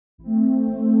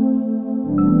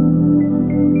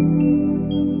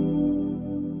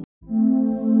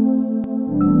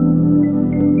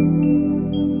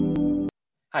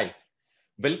Hi,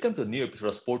 welcome to a new episode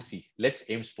of Sportsy. Let's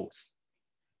aim sports.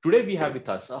 Today we have with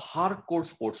us a hardcore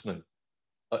sportsman,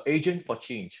 an agent for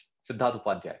change, Siddharth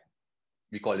Upadhyay.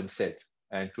 We call him Sid.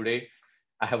 And today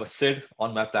I have a Sid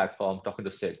on my platform talking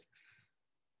to Sid.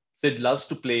 Sid loves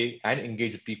to play and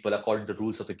engage with people according to the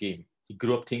rules of the game. He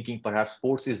grew up thinking perhaps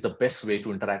sports is the best way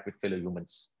to interact with fellow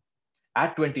humans.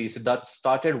 At 20, Siddharth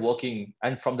started working,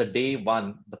 and from the day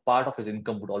one, the part of his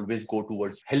income would always go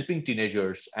towards helping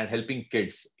teenagers and helping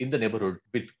kids in the neighborhood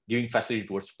with giving facility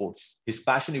towards sports. His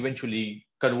passion eventually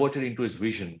converted into his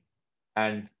vision,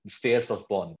 and the Stairs was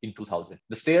born in 2000.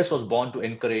 The Stairs was born to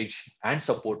encourage and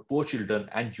support poor children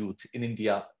and youth in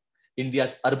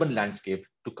India's urban landscape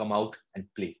to come out and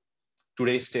play.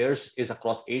 Today, Stairs is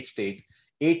across 8 states,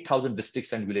 8,000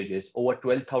 districts and villages, over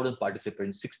 12,000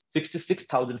 participants,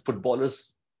 66,000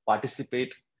 footballers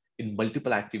participate in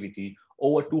multiple activity.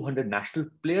 Over 200 national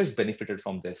players benefited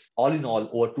from this. All in all,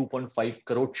 over 2.5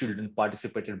 crore children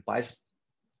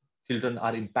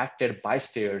are impacted by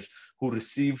Stairs, who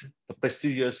received the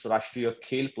prestigious Rashtriya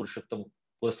Khel Purushottam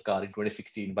Puraskar in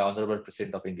 2016 by Honorable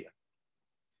President of India.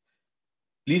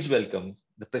 Please welcome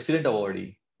the President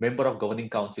Awardee, Member of Governing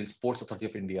Council, Sports Authority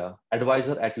of India,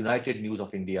 Advisor at United News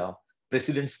of India,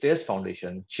 President Stairs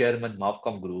Foundation, Chairman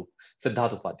Mavcom Group,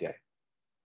 Siddharth Upadhyay.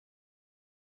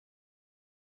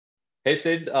 Hey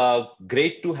Sid,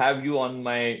 great to have you on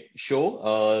my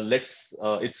show. It's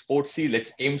Sportsy,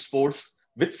 let's aim sports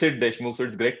with Sid Deshmukh. So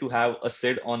it's great to have a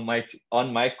Sid on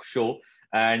my show,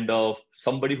 and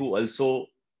somebody who also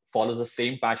follows the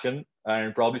same passion,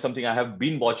 and probably something I have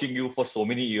been watching you for so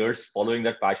many years, following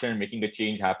that passion and making a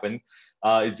change happen.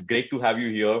 It's great to have you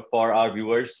here. For our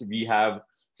viewers, we have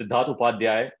Siddharth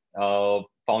Upadhyay,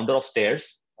 founder of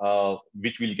Stairs,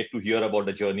 which we'll get to hear about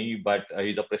the journey, but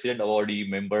he's a President Awardee,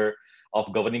 member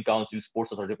of Governing Council,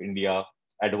 Sports Authority of India,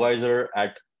 advisor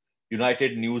at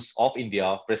United News of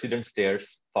India, President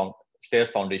Stairs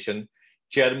Foundation,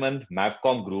 Chairman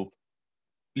Mavcom Group.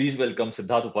 Please welcome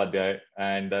Siddharth Upadhyay,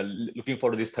 and looking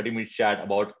forward to this 30-minute chat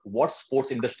about what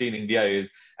sports industry in India is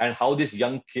and how this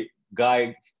young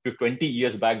guy 20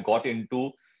 years back got into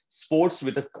sports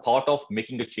with the thought of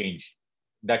making a change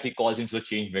that he calls himself a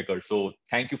change maker. So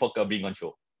thank you for being on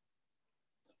show.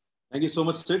 Thank you so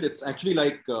much, Sid. It's actually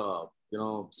like,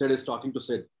 Sid is talking to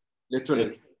Sid,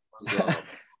 literally. Yes.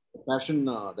 The passion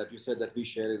that you said that we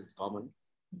share is common.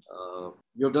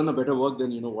 You have done a better work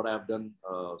than, what I have done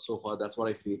so far. That's what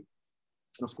I feel.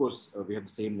 And of course, we have the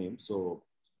same name. So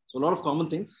a lot of common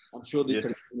things. I'm sure these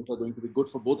things are going to be good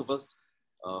for both of us.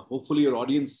 Hopefully your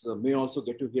audience may also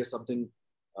get to hear something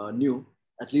new.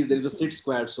 At least there is a Sid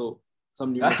squared. So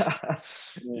some newness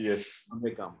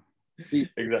may come. Please,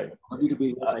 exactly. Happy to be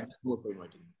here. Thank you so much for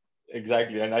inviting me.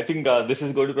 Exactly. And I think this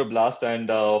is going to be a blast. And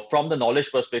from the knowledge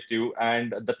perspective,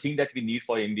 and the thing that we need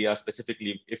for India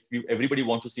specifically, everybody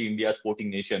wants to see India a sporting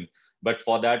nation. But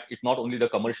for that, it's not only the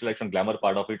commercialization glamour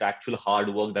part of it, actual hard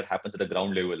work that happens at the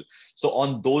ground level. So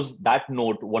on that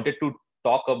note, wanted to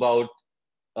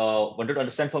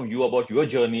understand from you about your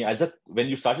journey when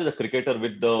you started as a cricketer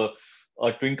with the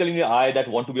twinkle in your eye that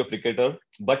want to be a cricketer,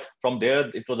 but from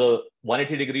there it was a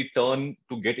 180-degree turn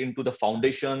to get into the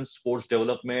foundation, sports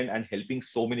development, and helping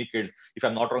so many kids. If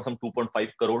I'm not wrong, some 2.5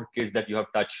 crore kids that you have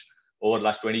touched over the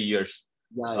last 20 years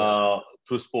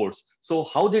through sports. So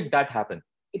how did that happen?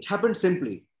 It happened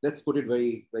simply. Let's put it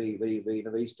very, very, very, very in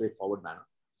a very straightforward manner.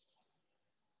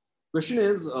 Question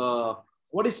is,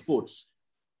 what is sports?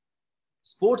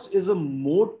 Sports is a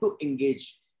mode to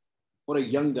engage for a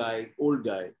young guy, old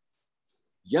guy.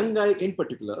 Young guy in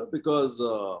particular, because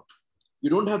you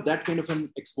don't have that kind of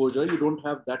an exposure, you don't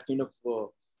have that kind of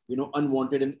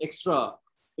unwanted and extra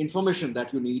information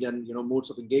that you need, and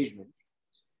modes of engagement,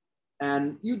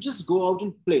 and you just go out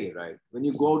and play. Right? When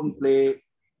you go out and play,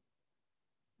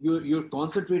 you're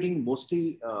concentrating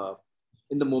mostly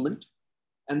in the moment,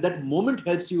 and that moment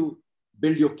helps you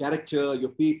build your character, your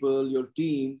people, your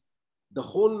team, the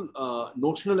whole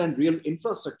notional and real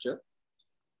infrastructure,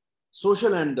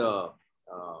 social and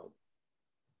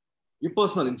your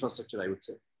personal infrastructure, I would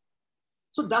say.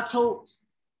 So that's how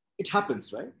it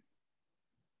happens, right?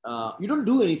 You don't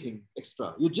do anything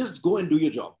extra. You just go and do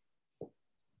your job.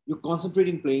 You concentrate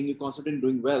in playing, you concentrate in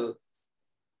doing well.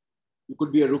 You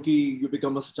could be a rookie, you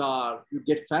become a star, you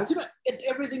get fans.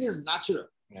 Everything is natural.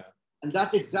 Yeah. And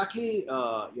that's exactly,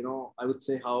 I would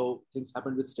say how things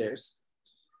happened with Stairs.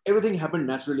 Everything happened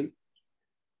naturally.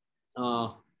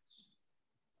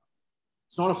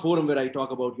 It's not a forum where I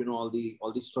talk about all the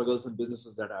struggles and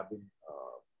businesses that have been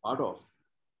part of.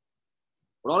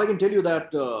 But all I can tell you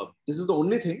that this is the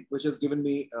only thing which has given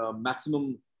me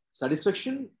maximum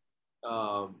satisfaction,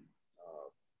 uh,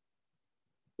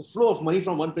 the flow of money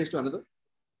from one place to another,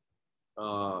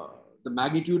 the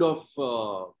magnitude of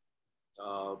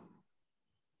uh,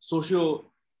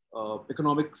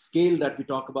 socio-economic scale that we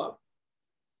talk about.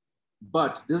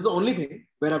 But this is the only thing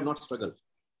where I've not struggled.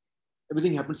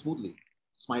 Everything happened smoothly,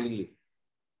 smilingly.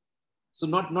 So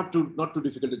not too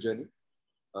difficult a journey.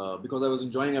 Because I was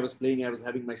enjoying, I was playing, I was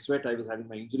having my sweat, I was having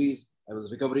my injuries, I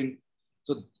was recovering.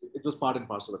 So it was part and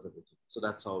parcel of everything. So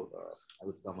that's how I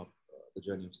would sum up the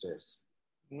journey of stairs.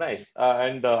 Nice.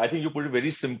 And I think you put it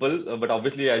very simple, but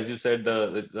obviously, as you said,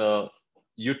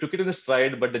 you took it in a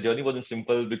stride, but the journey wasn't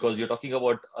simple because you're talking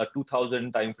about a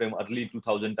 2000 time frame, early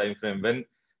 2000 time frame when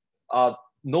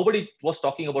nobody was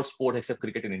talking about sport except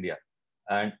cricket in India.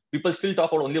 And people still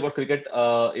talk only about cricket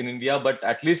in India, but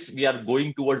at least we are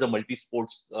going towards a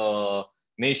multi-sports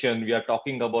nation. We are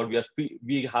talking about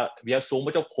we have so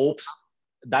much of hopes.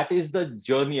 That is the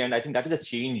journey, and I think that is a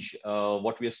change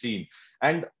what we are seeing.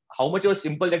 And how much of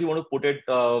simple that you want to put it.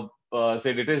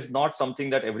 Said it is not something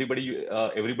that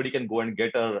everybody can go and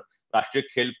get a Rashtriya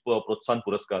Khel Protsahan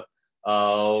Puraskar,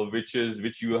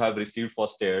 which you have received for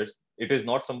stairs. It is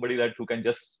not somebody that who can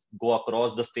just go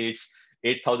across the states,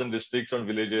 8,000 districts and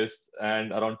villages,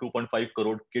 and around 2.5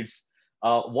 crore kids.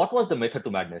 What was the method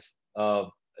to madness?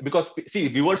 Because see,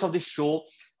 viewers of this show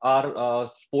are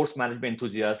sports management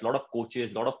enthusiasts, a lot of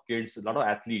coaches, a lot of kids, a lot of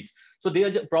athletes. So they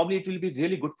are probably it will be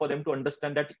really good for them to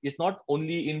understand that it's not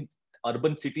only in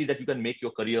urban cities that you can make your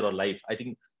career or life. I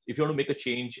think if you want to make a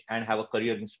change and have a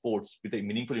career in sports with a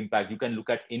meaningful impact, you can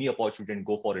look at any opportunity and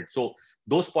go for it. So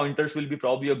those pointers will be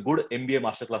probably a good MBA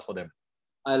masterclass for them.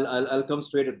 I'll come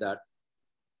straight at that.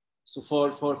 So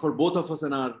for both of us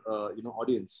and our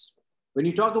audience, when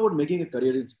you talk about making a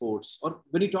career in sports, or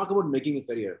when you talk about making a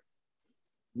career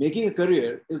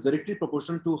is directly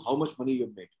proportional to how much money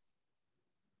you've made.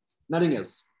 Nothing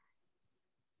else.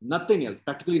 Nothing else.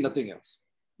 Practically nothing else.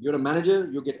 You're a manager,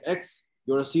 you get X.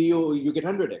 You're a CEO, you get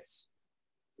 100X.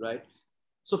 Right?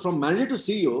 So from manager to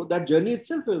CEO, that journey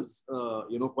itself is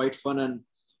quite fun, and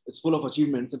it's full of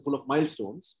achievements and full of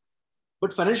milestones.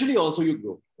 But financially also you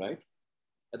grow, right?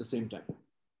 At the same time.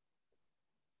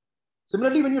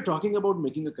 Similarly, when you're talking about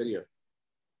making a career,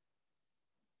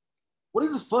 what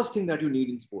is the first thing that you need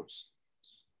in sports?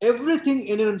 Everything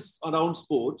in and around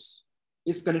sports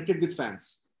is connected with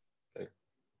fans. Okay.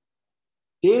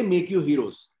 They make you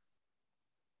heroes.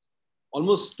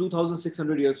 Almost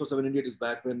 2,600 years or 700 years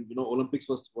back, when Olympics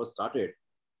was started,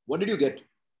 what did you get?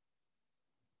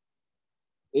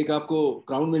 एक आपको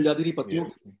crown मिल जाती थी पत्तियों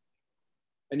की,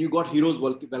 and you got heroes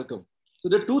welcome. So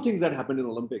there are two things that happened in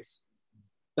Olympics.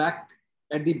 Back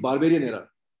at the barbarian era,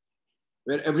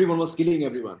 where everyone was killing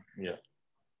everyone. Yeah.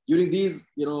 During these,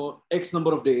 X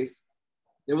number of days,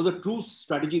 there was a true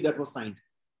strategy that was signed.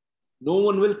 No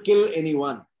one will kill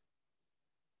anyone.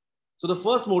 So the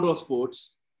first motto of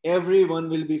sports, everyone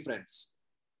will be friends.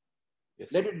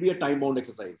 Yes. Let it be a time-bound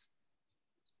exercise.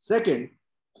 Second,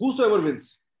 whosoever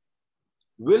wins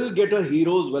will get a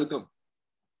hero's welcome.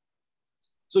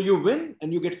 So you win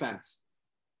and you get fans.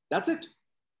 That's it.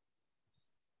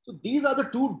 So these are the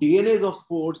two DNAs of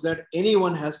sports that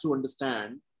anyone has to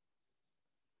understand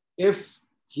if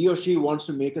he or she wants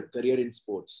to make a career in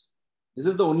sports. This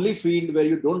is the only field where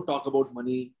you don't talk about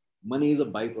money. Money is a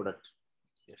byproduct.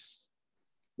 Yes.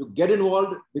 You get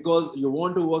involved because you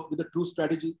want to work with a true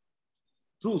strategy.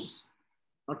 Truce,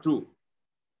 not true.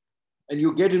 And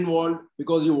you get involved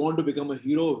because you want to become a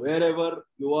hero wherever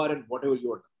you are and whatever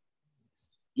you are.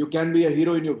 You can be a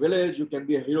hero in your village. You can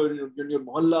be a hero in your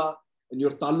mohalla, in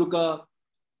your taluka,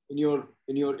 in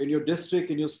your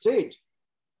district, in your state,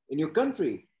 in your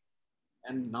country,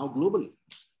 and now globally.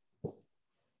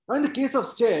 Now, in the case of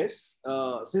stairs,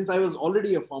 since I was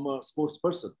already a former sports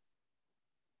person,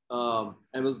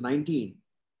 I was 19.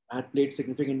 I had played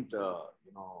significant,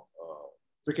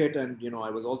 cricket, and I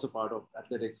was also part of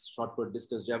athletics, shot put,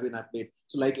 discus, javelin. I played.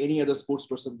 So, like any other sports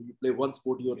person, you play one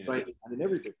sport, you're trying and in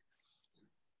everything.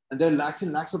 And there are lakhs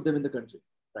and lakhs of them in the country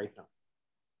right now.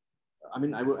 I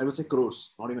mean, I would say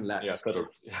crores, not even lakhs. Yeah,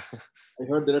 crores. I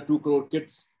heard there are 2 crore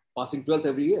kids passing 12th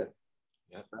every year.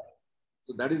 Yeah.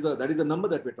 So that is the number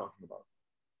that we're talking about.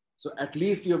 So at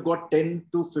least you have got 10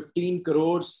 to 15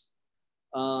 crores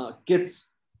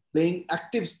kids playing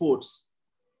active sports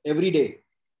every day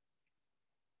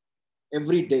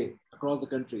across the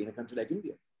country, in a country like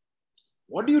India.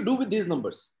 What do you do with these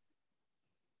numbers?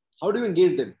 How do you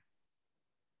engage them?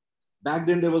 Back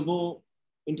then, there was no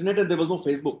internet and there was no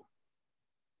Facebook,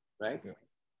 right? Yeah.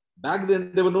 Back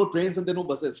then, there were no trains and there were no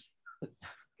buses.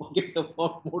 forget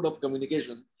about mode of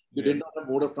communication. You did not have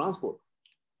mode of transport.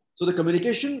 So the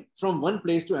communication from one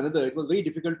place to another, it was very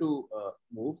difficult to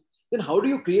move. Then how do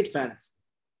you create fans?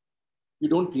 You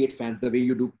don't create fans the way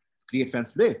you do create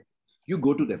fans today. You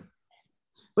go to them.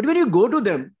 But when you go to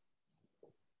them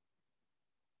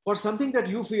for something that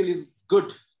you feel is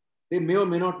good, they may or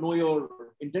may not know your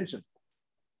intention.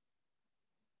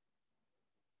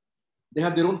 They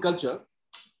have their own culture.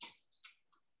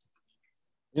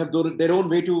 They have their own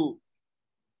way to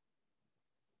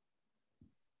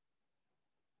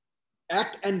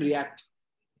act and react.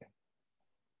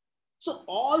 So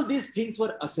all these things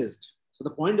were assessed. So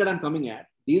the point that I'm coming at,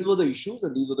 these were the issues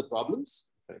and these were the problems.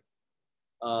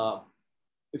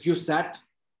 If you sat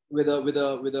with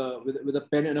a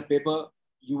pen and a paper,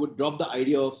 you would drop the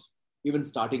idea of even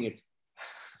starting it.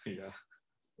 Yeah.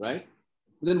 Right?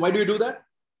 Then why do you do that?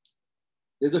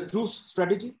 There's a true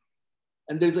strategy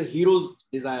and there's a hero's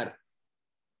desire.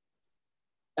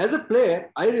 As a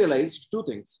player, I realized two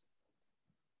things.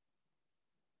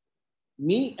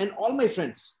 Me and all my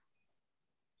friends,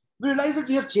 we realized that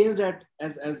we have changed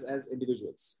as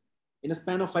individuals. In a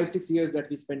span of 5-6 years that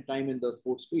we spent time in the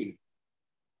sports field,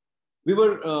 we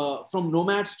were from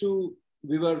nomads to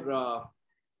we were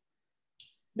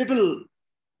little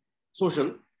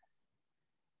social.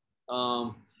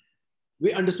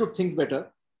 We understood things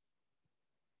better.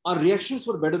 Our reactions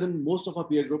were better than most of our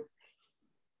peer group.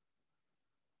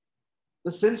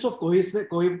 The sense of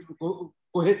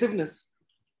cohesiveness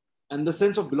and the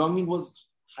sense of belonging was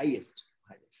highest.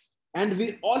 And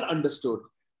we all understood,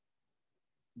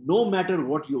 no matter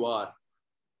what you are,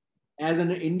 as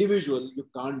an individual, you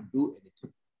can't do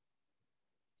anything.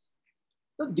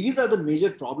 So these are the major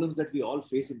problems that we all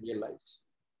face in real lives,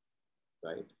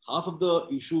 right? Half of the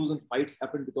issues and fights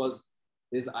happen because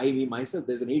there's I, me, myself.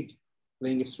 There's an id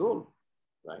playing its role,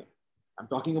 right? I'm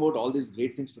talking about all these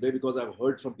great things today because I've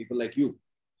heard from people like you.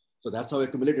 So that's how I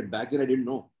accumulated. Back then I didn't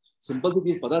know. Simple सी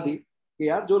चीज पता थी कि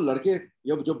यार जो लड़के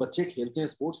या जो बच्चे खेलते हैं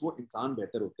स्पोर्ट्स वो इंसान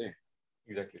बेहतर होते हैं.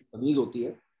 Exactly. तमीज होती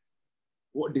है,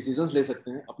 वो डिसीजंस ले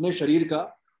सकते हैं अपने शरीर का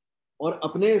और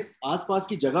अपने आसपास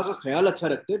की जगह का ख्याल अच्छा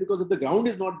रखते हैं. Because if the ground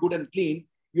is not good and clean,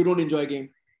 you don't enjoy game.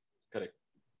 Correct.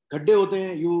 गड्ढे होते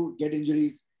हैं, you get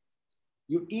injuries,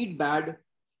 you eat bad,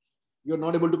 you are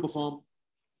not able to perform,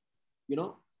 you know.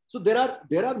 So there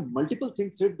are multiple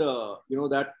things Sid, you know,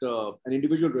 that an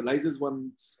individual realizes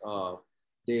once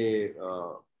they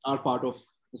are part of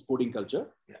the sporting culture.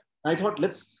 Yeah. I thought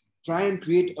let's try and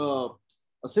create a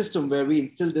system where we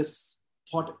instill this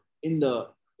thought in the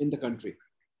country,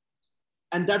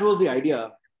 and that was the idea.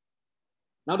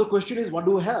 Now the question is, what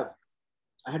do I have?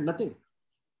 I had nothing,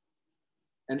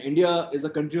 and India is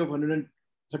a country of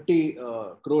 130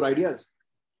 crore ideas.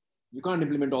 You can't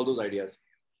implement all those ideas.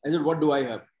 I said, what do I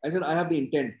have? I said, I have the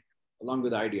intent along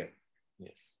with the idea.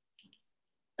 Yes.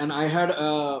 And I had a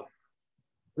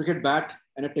cricket bat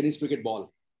and a tennis cricket ball.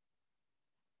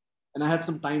 And I had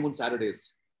some time on Saturdays.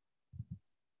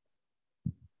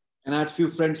 And I had few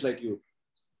friends like you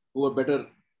who were better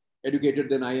educated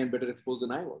than I and better exposed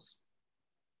than I was.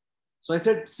 So I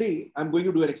said, see, I'm going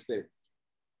to do an experiment.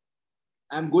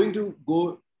 I'm going to go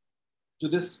to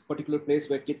this particular place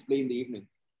where kids play in the evening.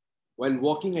 While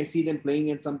walking, I see them playing,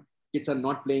 and some kids are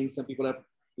not playing. Some people are,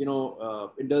 you know,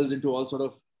 indulged into all sort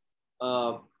of,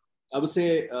 I would say,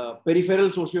 peripheral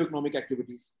socio-economic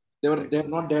activities. They have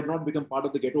not become part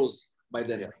of the ghettos by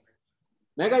then. Yeah.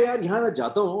 मैं कहा यार यहाँ मैं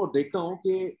जाता हूँ और देखता हूँ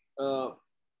कि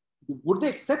would they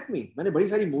accept me? मैंने बड़ी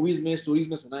सारी मूवीज में, स्टोरीज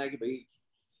में सुना है कि भाई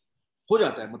हो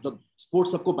जाता है, मतलब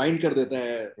स्पोर्ट्स सबको बाइंड कर देता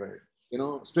है. You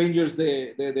know, strangers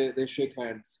they shake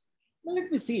hands. Now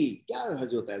let me see क्या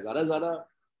हर्ज होता है. ज़्यादा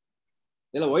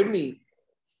they'll avoid me,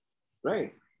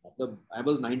 right? मतलब I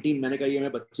was 19, मैंने कहा ये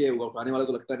मैं बच्चे उठाने वाला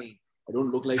तो लगता नहीं. I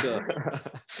don't look like a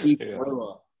thief,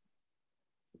 whatever.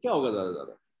 क्या होगा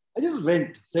ज़्यादा. I just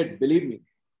went, said, believe me.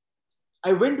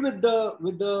 I went with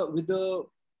the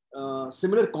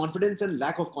similar confidence and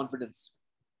lack of confidence.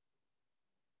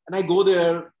 And I go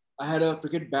there. I had a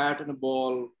cricket bat and a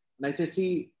ball, and I said,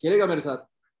 see, खेलेगा मेरे साथ?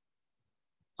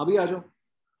 अभी आ जाओ.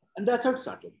 And that's how it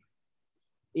started.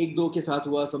 एक दो के साथ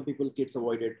हुआ. Some people kids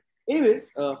avoided.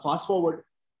 Anyways, fast forward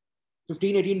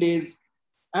 15-18 days,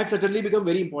 I had certainly become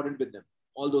very important with them.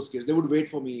 All those kids, they would wait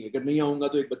for me. अगर नहीं आऊँगा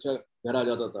तो एक बच्चा घर आ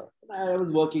जाता था. I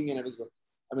was working and I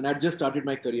mean, I had just started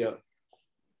my career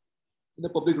in a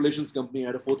public relations company. I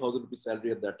had a 4,000 rupees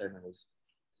salary at that time. I was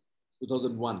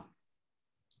 2001.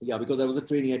 Yeah, because I was a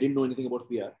trainee, I didn't know anything about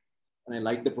PR, and I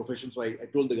liked the profession. So I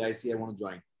told the guy, see, I want to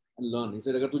join and learn. He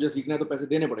said, अगर तुझे सीखना है तो पैसे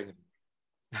देने पड़ेंगे.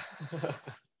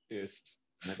 Yes.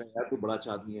 मैं कहा यार तू बड़ा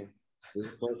अच्छा आदमी है. This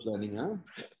is first learning, हाँ?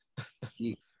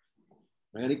 ठीक.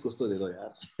 मैं नहीं कुछ तो दे दो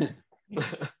यार.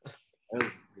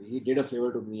 He did a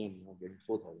favor to me and gave me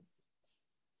 4,000.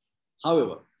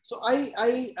 However, so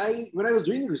when I was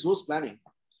doing resource planning,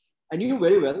 I knew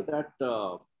very well that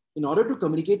in order to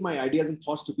communicate my ideas and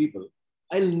thoughts to people,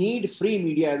 I'll need free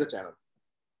media as a channel.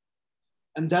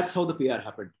 And that's how the PR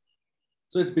happened.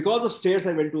 So it's because of stairs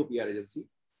I went to a PR agency.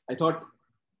 I thought,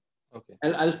 okay,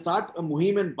 I'll start a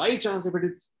muhim, and by chance, if it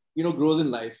is, grows in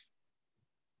life,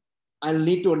 I'll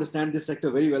need to understand this sector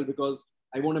very well because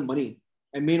I won't have money.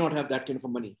 I may not have that kind of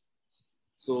money.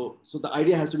 So the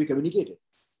idea has to be communicated.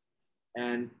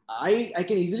 And I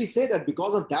can easily say that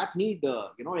because of that need,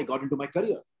 I got into my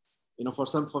career,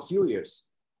 for few years.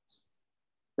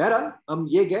 बहरहाल हम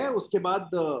ये गए, उसके बाद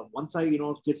once I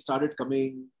kids started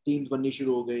coming, teams बननी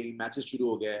शुरू हो गई, matches शुरू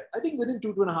हो गए. I think within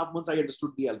 2.5 months I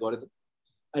understood the algorithm.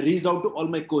 I reached out to all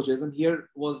my coaches, and here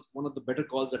was one of the better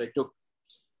calls that I took.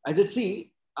 I said,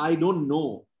 see, I don't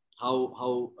know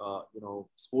how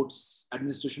sports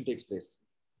administration takes place.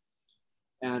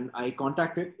 And I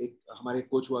contacted एक हमारे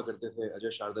coach हुआ करते थे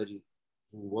Ajay Sharda ji,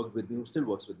 who worked with me, who still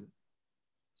works with me.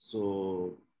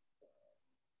 So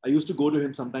I used to go to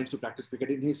him sometimes to practice cricket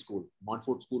in his school.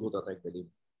 Montfort School होता था एक दिल्ली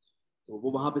में, तो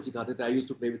वो वहाँ पे सिखाते थे. I used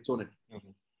to play with Sonet.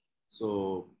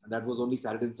 So that was only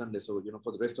Saturday and Sunday. So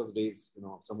for the rest of the days,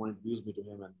 someone introduced me to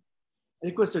him and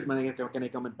requested, can I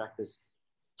come and practice?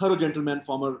 Thorough gentleman,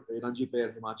 former Ranji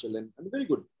player, Himachal, and very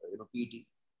good, PET.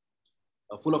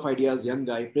 Full of ideas, young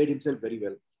guy, played himself very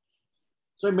well.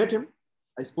 So I met him.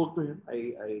 I spoke to him.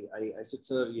 I said,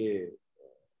 sir, ये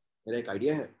मेरा एक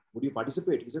idea है. Would you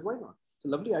participate? He said, why not? It's a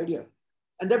lovely idea.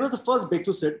 And that was the first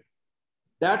breakthrough set.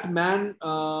 That man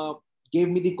gave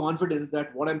me the confidence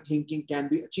that what I'm thinking can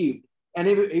be achieved. And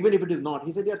even if it is not,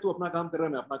 he said, यार तू अपना काम कर रहा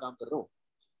है, मैं अपना काम कर रहा हूँ.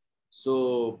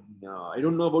 So I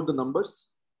don't know about the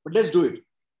numbers, but let's do it.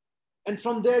 And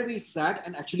from there we sat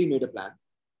and actually made a plan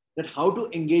that how to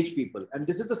engage people. And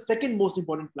this is the second most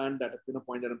important plan that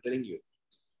point that I'm telling you,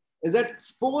 is that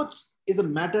sports is a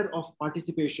matter of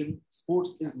participation.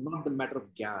 Sports is not the matter of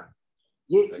ज्ञान.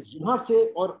 ये यहाँ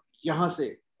से और यहाँ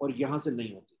से और यहाँ से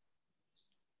नहीं होती.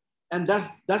 And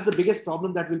that's the biggest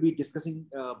problem that we'll be discussing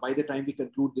by the time we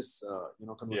conclude this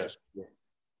conversation. Yeah.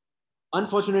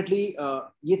 Unfortunately,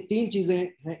 ये तीन चीजें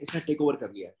हैं इसने take over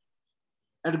कर लिया है.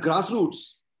 At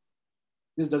grassroots,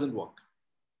 this doesn't work.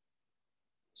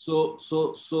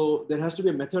 So there has to be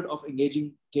a method of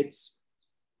engaging kids,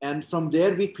 and from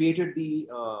there we created the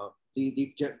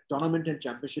tournament and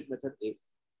championship method A.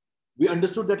 We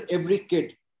understood that every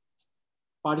kid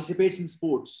participates in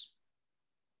sports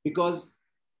because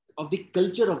of the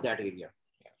culture of that area.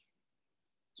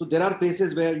 So there are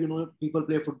places where people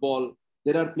play football.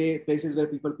 There are places where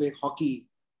people play hockey.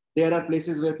 There are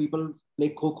places where people play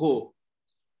kho-kho,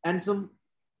 and some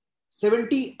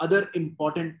 70 other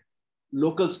important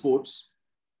local sports.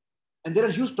 And there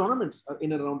are huge tournaments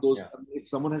in and around those. Yeah. If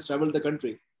someone has traveled the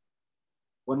country,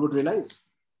 one would realize.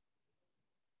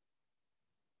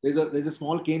 There's a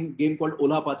small game called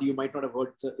Ola Pati. You might not have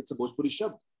heard. It's a Bhojpuri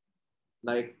shabd.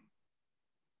 Like,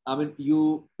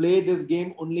 you play this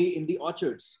game only in the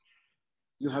orchards.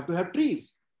 You have to have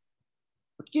trees.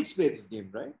 But kids play this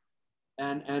game, right?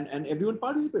 And everyone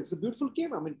participates. It's a beautiful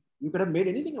game. You could have made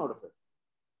anything out of it.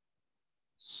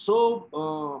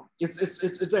 So it's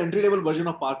the entry level version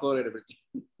of parkour and everything.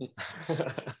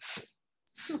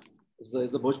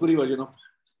 it's a Bhojpuri version of.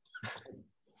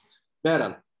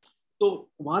 Behral. So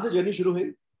वहाँ से journey शुरू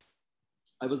हुई.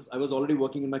 I was already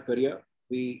working in my career.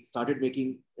 We started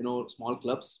making small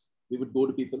clubs. We would go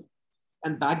to people,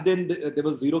 and back then there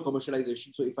was zero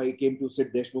commercialization. So if I came to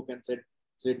Sid Deshmukh and said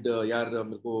यार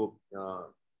मेरे को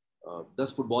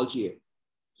 10 football चाहिए,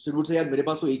 Sid would say यार मेरे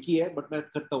पास तो एक ही है, but मैं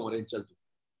करता हूँ, अरेंज चल तू.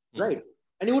 Right?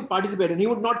 And he would participate, and he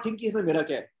would not think कि इसमें मेरा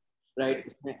क्या है, right?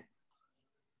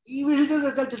 He will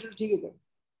just tell ठीक है.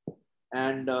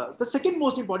 And the second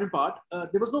most important part,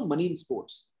 there was no money in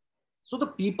sports. So the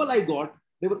people I got,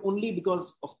 they were only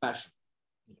because of passion.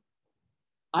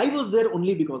 I was there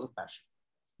only because of passion.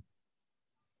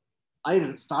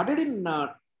 I started in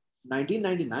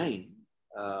 1999,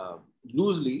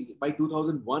 loosely. By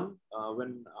 2001,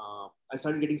 when I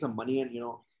started getting some money, and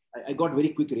I got very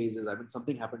quick raises.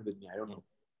 Something happened with me. I don't know.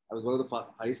 I was one of the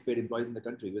highest paid employees in the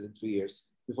country within 3 years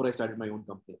before I started my own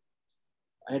company.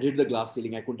 I had hit the glass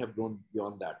ceiling. I couldn't have grown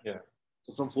beyond that. Yeah.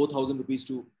 So from 4,000 rupees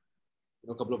to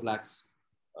a couple of lakhs,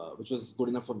 which was good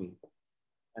enough for me.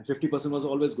 And 50% was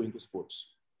always going to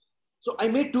sports. So I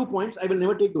made 2 points. I will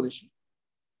never take donation.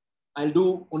 I'll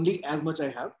do only as much I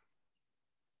have.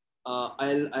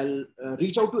 I'll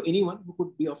reach out to anyone who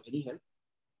could be of any help.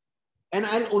 And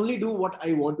I'll only do what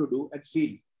I want to do and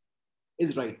feel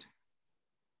is right.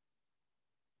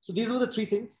 So these were the three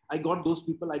things. I got those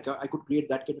people. I could create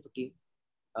that kind of a team.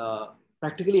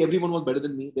 Practically everyone was better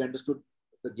than me. They understood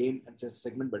the game and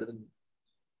segment better than me.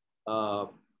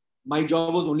 My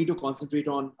job was only to concentrate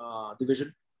on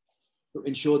division, to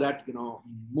ensure that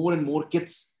more and more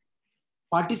kids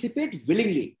participate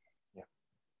willingly. Yeah.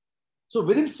 So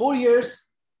within 4 years,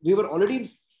 we were already in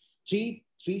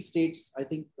three states. I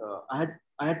think I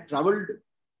had traveled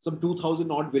some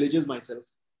 2,000 odd villages myself.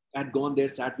 I had gone there,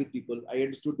 sat with people. I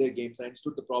understood their games. I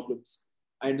understood the problems.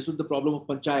 I understood the problem of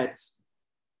panchayats.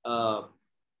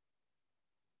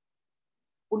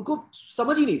 उनको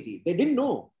समझ ही नहीं थी. They didn't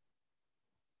know.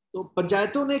 तो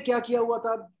पंचायतों ने क्या किया हुआ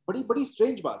था, बड़ी बड़ी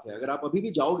स्ट्रेंज बात है. अगर आप अभी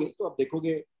भी जाओगे तो आप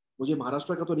देखोगे, मुझे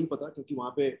महाराष्ट्र का तो नहीं पता क्योंकि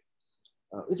वहां पे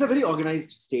it's a very organised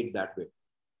state that way.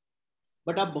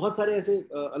 But आप बहुत सारे ऐसे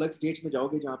अलग स्टेट्स में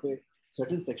जाओगे जहाँ पे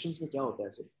सर्टेन सेक्शंस में क्या होता है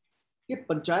ऐसे कि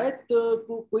पंचायत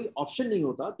को कोई ऑप्शन नहीं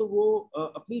होता तो वो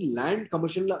अपनी लैंड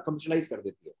कमर्शियलाइज कर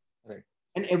देती है.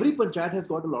 And every panchayat has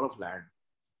got a lot of land.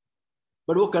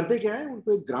 But वो करते क्या है,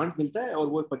 उनको एक ग्रांट मिलता है और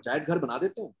वो पंचायत घर बना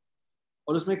देते हैं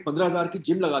और उसमें एक 15,000 की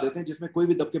जिम लगा देते हैं जिसमें कोई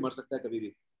भी दब के मर सकता है कभी भी.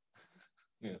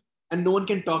 And no one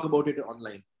can talk about it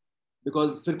online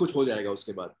because फिर कुछ हो जाएगा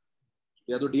उसके बाद.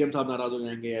 या तो डीएम साहब नाराज हो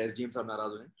जाएंगे या एसडीएम साहब नाराज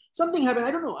हो जाएंगे. Something happened,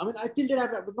 I don't know. I mean I till date I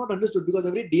have not understood because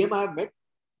every DM I have met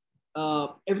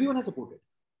everyone has supported.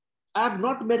 I have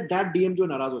not met that DM जो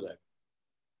नाराज हो जाएगा,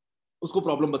 उसको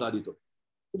प्रॉब्लम बता दी तो.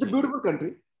 It's a beautiful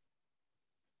country.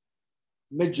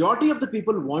 Majority of the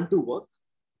people want to work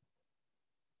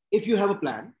if you have a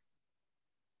plan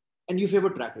and you have a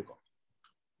track record.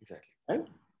 Exactly. Right?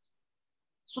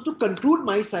 So to conclude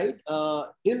my side,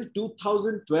 till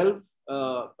 2012,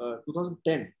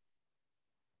 2010,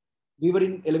 we were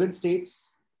in 11 states.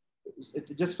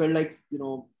 It just felt like,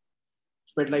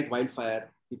 spread like wildfire.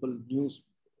 People knew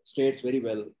states very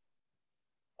well.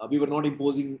 We were not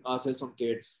imposing ourselves on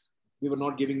kids. We were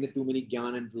not giving them too many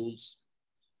gyan and rules.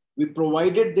 We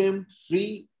provided them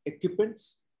free equipments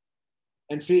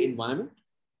and free environment.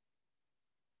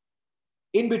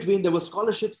 In between, there were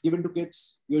scholarships given to kids.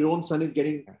 Your own son is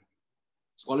getting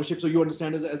scholarships, so you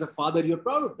understand as a father, you're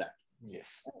proud of that.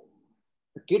 Yes.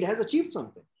 The kid has achieved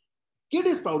something.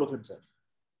 Kid is proud of himself.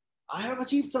 I have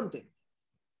achieved something.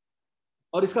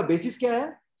 और इसका basis क्या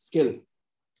है? Skill.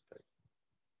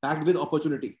 Packed with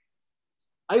opportunity.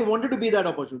 I wanted to be that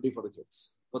opportunity for the kids,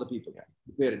 for the people,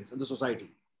 the parents, and the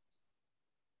society.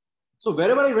 So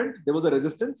wherever I went, there was a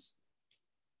resistance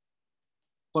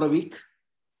for a week.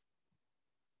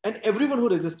 And everyone who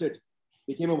resisted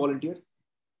became a volunteer.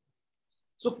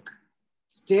 So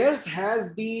Stairs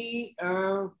has the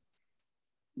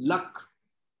luck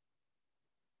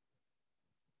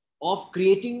of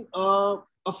creating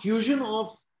a fusion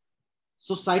of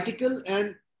societal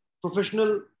and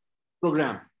professional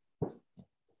program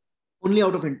only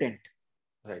out of intent.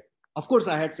 Right. Of course,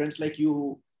 I had friends like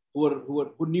you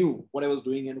who knew what I was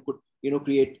doing and who could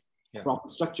create proper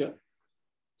structure.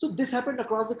 So this happened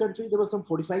across the country. There were some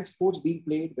 45 sports being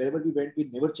played. Wherever we went, we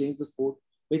never changed the sport.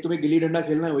 भाई तुम्हें गिल्ली डंडा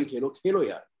खेलना है वही खेलो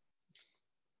यार.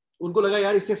 उनको लगा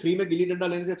यार इससे फ्री में गिल्ली डंडा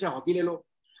लेने से अच्छा हॉकी ले लो.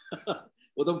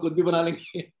 वो तो हम खुद भी बना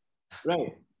लेंगे. Right.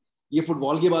 ये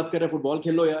फुटबॉल की बात कर रहे हैं, फुटबॉल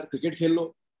खेल लो यार, क्रिकेट खेल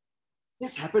लो.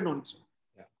 This happened also.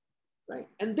 Right.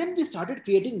 And then we started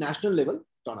creating national level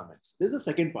tournaments. This is the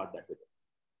second part that we did.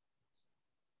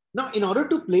 Now, in order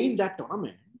to play in that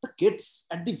tournament, the kids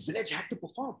at the village had to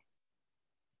perform,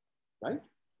 right?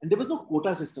 And there was no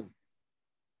quota system,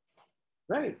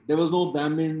 right? There was no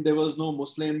Brahmin, there was no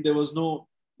Muslim, there was no,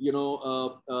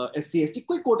 SC, ST.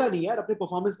 कोई quota नहीं यार, अपने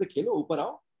performance पे खेलो, ऊपर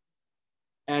आओ.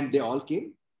 And they all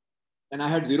came, and I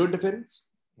had zero interference,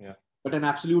 but an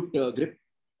absolute grip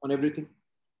on everything,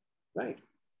 right?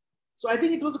 So I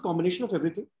think it was a combination of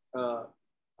everything.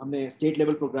 हमने state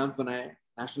level programs बनाए,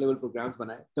 national level programs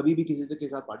बनाए, कभी भी किसी से के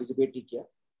साथ participate नहीं किया,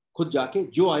 खुद जाके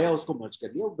जो आया उसको merge कर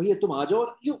दिया, भैया तुम आ जाओ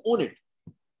और you own it.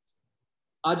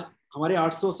 आज हमारे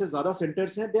 800 से ज़्यादा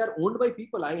centers हैं, they are owned by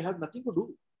people. I have nothing to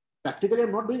do. Practically,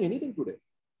 I'm not doing anything today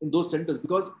in those centers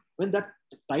because when that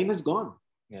time has gone,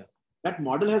 that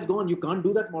model has gone. You can't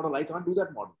do that model. I can't do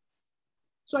that model.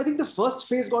 So I think the first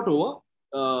phase got over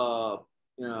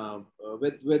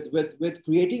with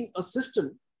creating a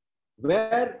system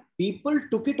where people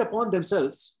took it upon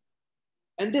themselves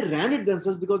and they ran it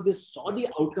themselves because they saw the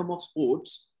outcome of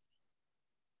sports.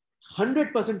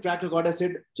 100% track record. I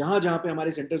said, जहां पे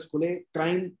हमारे centers खुले,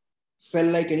 crime fell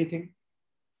like anything,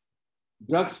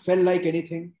 drugs fell like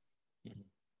anything,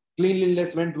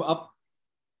 cleanliness went up,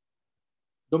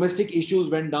 domestic issues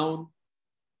went down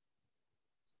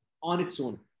on its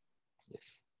own.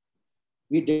 Yes.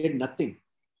 We did nothing.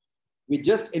 We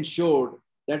just ensured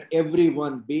that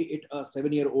everyone, be it a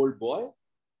 7-year-old boy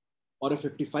or a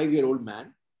 55-year-old man,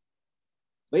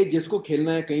 भाई जिसको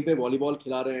खेलना है कहीं पे volleyball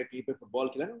खिला रहे हैं कहीं पे फुटबॉल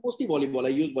खिला रहे हैं mostly volleyball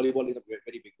I use volleyball in a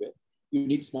very big way you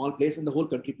need small place and the whole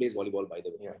country plays volleyball by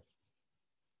the way Yeah.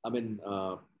 I mean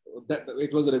that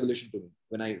it was a revelation to me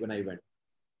when I went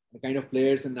the kind of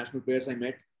players and national players I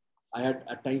met I had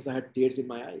at times I had tears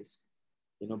in my eyes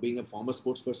being a former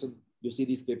sports person you see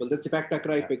these people the Sepak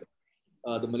Takraw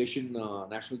the Malaysian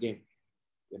national game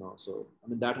so I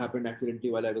mean that happened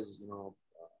accidentally while I was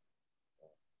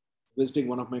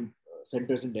visiting one of my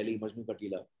centers in Delhi, Majnu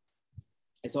Katila.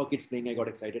 I saw kids playing. I got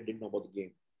excited. Didn't know about the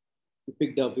game. We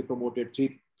picked up. We promoted. 3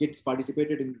 kids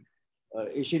participated in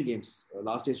Asian Games,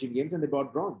 last Asian Games, and they brought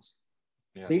bronze.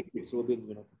 Yeah. Same kids who have been,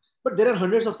 But there are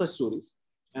hundreds of such stories,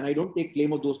 and I don't take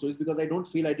claim of those stories because I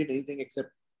don't feel I did anything except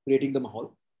creating the mahal,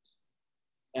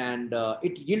 and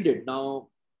it yielded. Now,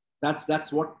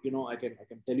 that's what I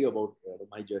can tell you about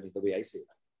my journey, the way I say it.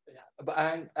 Yeah,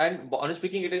 and honestly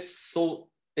speaking, it is so.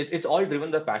 It's all driven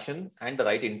the passion and the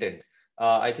right intent.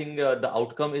 I think the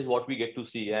outcome is what we get to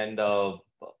see, and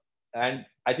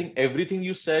I think everything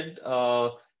you said,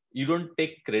 you don't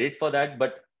take credit for that,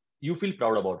 but you feel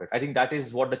proud about it. I think that is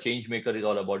what the change maker is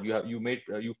all about.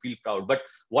 You feel proud. But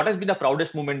what has been the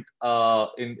proudest moment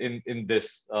in this?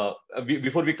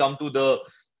 Before we come to the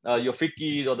your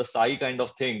fickies or the Sai kind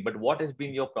of thing, but what has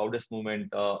been your proudest moment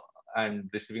and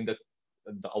receiving the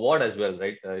award as well,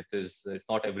 right? It's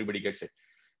not everybody gets it.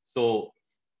 So,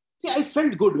 see, I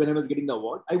felt good when I was getting the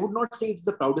award. I would not say it's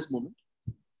the proudest moment.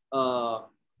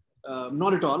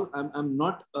 Not at all. I'm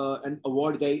not an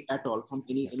award guy at all from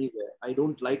anywhere. I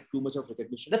don't like too much of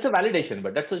recognition. That's a validation,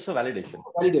 but that's just a validation.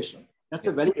 Validation. That's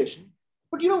a validation.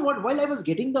 But you know what? While I was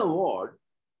getting the award,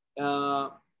 when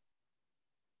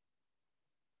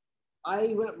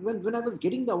I was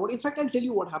getting the award, in fact, I'll tell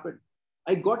you what happened. I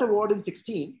got award in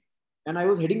 16, and I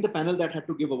was heading the panel that had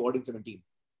to give award in 17.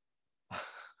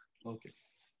 Okay.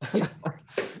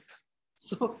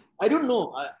 So I don't know.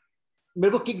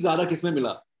 मेरे को kick ज़्यादा किस में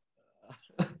मिला?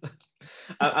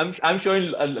 I'm sure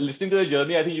listening to the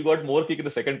journey, I think you got more kick in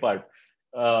the second part.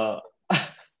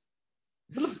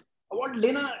 Award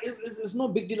लेना is no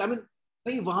big deal. I mean,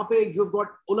 भाई वहाँ पे you've got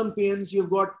Olympians, you've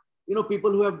got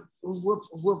people who have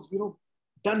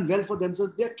done well for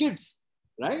themselves. They're kids,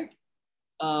 right?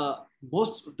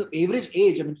 Most the average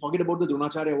age. I mean, forget about the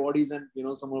Dronacharya awardees and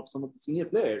some of the senior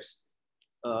players.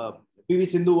 PV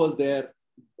Sindhu was there.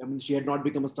 I mean, she had not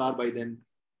become a star by then.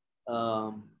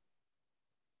 I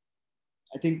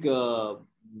think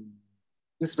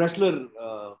this wrestler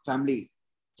family,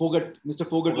 Mr.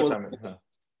 Fogart was there.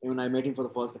 When I met him for the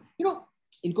first time.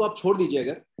 इनको आप छोड़ दीजिए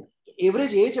अगर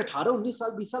average age 18, 19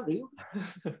 साल 20 साल रही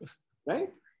होगी,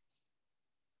 right?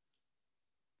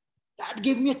 That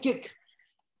gave me a kick.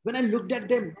 When I looked at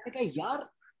them, मैंने कहा यार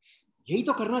यही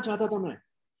तो करना चाहता था मैं.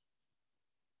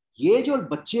 ये जो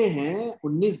बच्चे हैं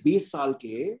 19-20 साल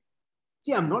के,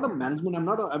 see, I'm not a management,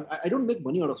 I don't make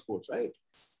money out of sports, right?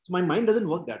 So my mind doesn't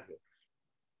work that way.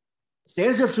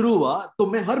 Stage जब शुरू हुआ तो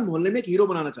मैं हर मोहल्ले में एक हीरो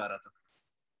बनाना चाह रहा था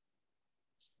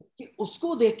कि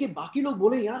उसको देख के बाकी लोग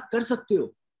बोले यार कर सकते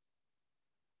हो.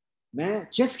 मैं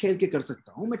चेस खेल के कर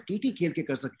सकता हूं, मैं टीटी खेल के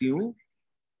कर सकती हूं,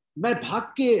 मैं भाग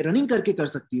के रनिंग करके कर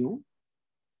सकती हूं.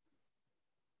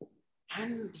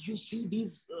 And you see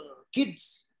these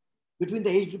kids between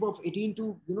the age group of 18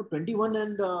 to 21,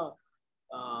 and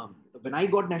when I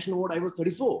got national award, I was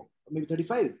 34, maybe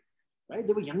 35, right?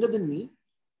 They were younger than me,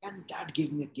 and that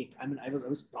gave me a kick. I mean, I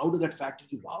was proud of that fact.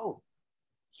 Wow,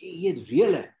 ये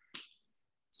real hai.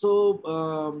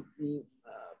 So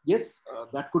yes,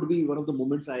 that could be one of the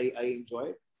moments I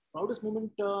enjoyed. Proudest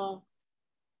moment.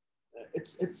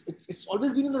 It's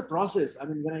always been in the process. I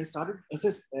mean, when I started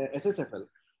SSFL,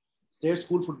 State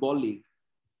School Football League,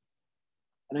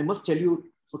 and I must tell you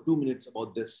for 2 minutes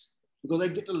about this because I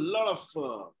get a lot of.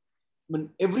 I mean,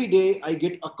 every day I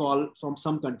get a call from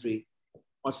some country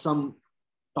or some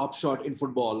top shot in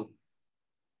football.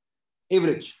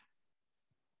 Average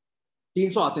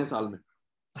 300 आते हैं साल में.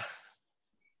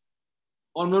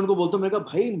 और मैं उनको बोलता हूँ, मैंने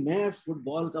कहा भाई मैं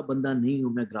फुटबॉल का बंदा नहीं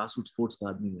हूँ, मैं ग्रासरूट स्पोर्ट्स का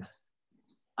आदमी हूँ.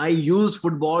 I use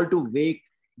football to wake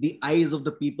the eyes of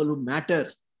the people who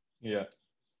matter. Yeah.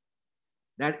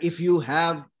 That if you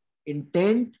have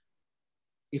intent,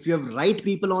 if you have right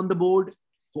people on the board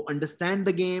who understand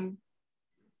the game,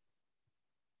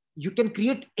 you can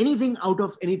create anything out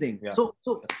of anything. Yeah. So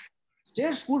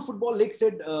State School Football League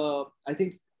said, I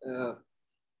think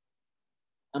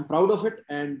I'm proud of it,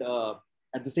 and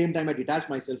at the same time I detach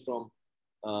myself from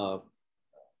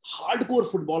hardcore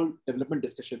football development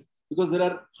discussion because there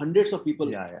are hundreds of people.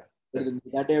 Yeah.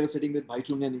 That day I was sitting with Bhai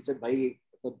Chung and he said, Bhai,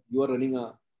 You are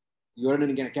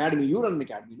running an academy, you run an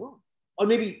academy, no? Or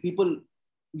maybe people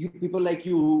like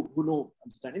you who know,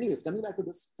 understand. Anyways, coming back to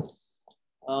this,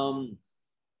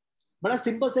 बड़ा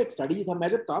simple सा एक study था. मैं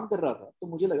जब काम कर रहा था तो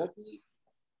मुझे लगा कि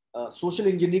सोशल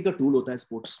इंजीनियरिंग का टूल होता है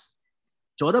स्पोर्ट्स.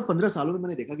 14-15 सालों में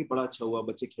मैंने देखा कि बड़ा अच्छा हुआ,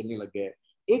 बच्चे खेलने लग गए,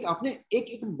 एक आपने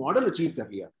एक मॉडल अचीव कर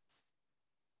लिया.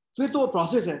 फिर तो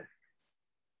प्रोसेस है,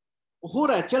 हो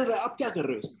रहा है, चल रहा है, आप क्या कर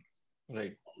रहे हो इसमें?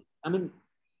 Right. I mean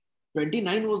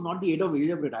 29 was not the age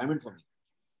of retirement for me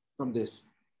from this.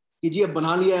 कि जी अब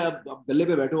बना लिया, अब गले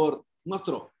पे बैठो और मस्त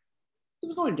रहो.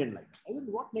 There's no intent like that. I said,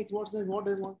 what next? What's next? What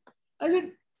is what? I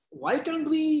said, why can't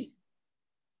we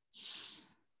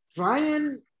try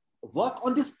and work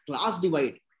on this class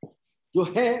divide? जो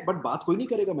है, but बात कोई नहीं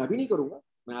करेगा, मैं भी नहीं करूंगा.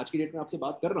 मैं आज की डेट में आपसे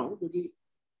बात कर रहा हूँ क्योंकि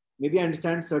maybe I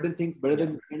understand certain things better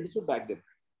than I understood back then.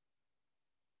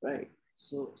 Right?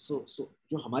 So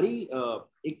जो हमारी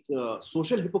एक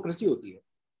social hypocrisy होती है,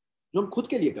 जो हम खुद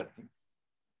के लिए करते हैं,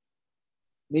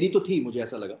 मेरी तो थी, मुझे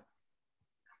ऐसा लगा.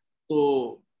 तो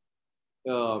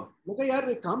मैं कहा यार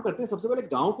एक काम करते हैं, सबसे पहले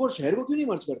गांव को और शहर को क्यों नहीं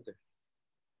मर्ज करते?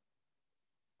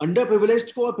 अंडर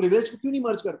प्रिविलेज्ड को और प्रिविलेज्ड को क्यों नहीं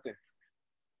मर्ज करते?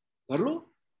 कर लो.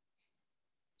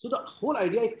 So the whole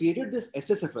idea, I created this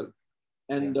SSFL,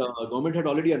 and government had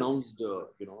already announced,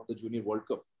 the Junior World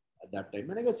Cup at that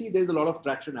time. And I can see there's a lot of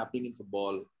traction happening in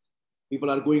football. People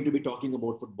are going to be talking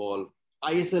about football.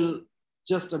 ISL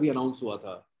just abhi announced hua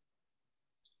tha.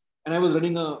 And I was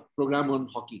running a program on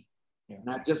hockey. Yeah. And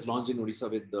I had just launched in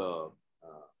Odisha with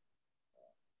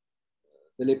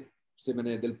Dilip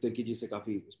Tirki ji se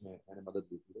kafi usme maine madad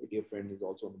di thi. A dear friend is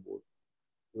also on the board.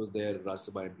 He was there, Rajya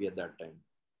Sabha MP at that time.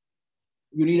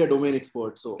 You need a domain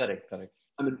expert. So correct.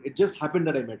 I mean, it just happened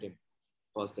that I met him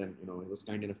first, and he was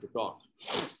kind enough to talk.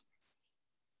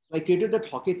 So I created that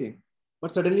hockey thing,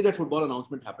 but suddenly that football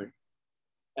announcement happened,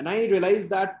 and I realized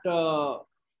that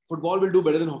football will do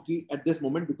better than hockey at this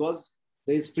moment because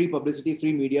there is free publicity,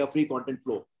 free media, free content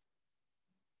flow,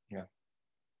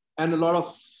 and a lot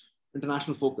of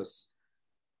international focus.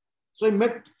 So I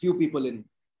met few people in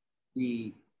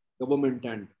the government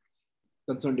and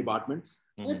concerned departments.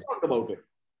 Mm-hmm. And talked about it.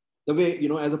 The way,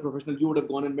 as a professional, you would have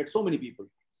gone and met so many people.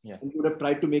 Yeah. And you would have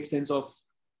tried to make sense of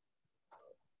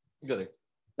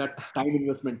that time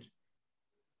investment.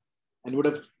 And you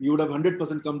would have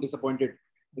 100% come disappointed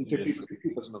in 50 to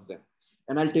 60% of them.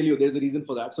 And I'll tell you, there's a reason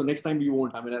for that. So next time you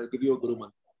won't. I mean, I'll give you a guru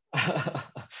mantra.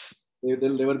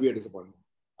 There'll never be a disappointment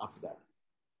after that.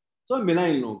 So I mila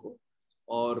in logo ko.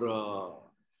 Or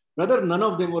brother, none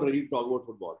of them were ready to talk about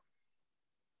football.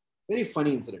 Very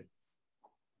funny incident.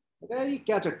 ये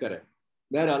क्या चक्कर है?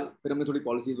 बहरहाल फिर हमने थोड़ी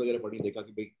policies वगैरह पढ़ी, देखा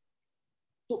कि भाई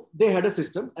तो they had a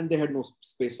system and they had no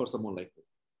space for someone like me.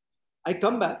 I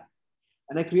come back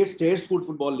and I create state school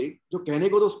football league, जो कहने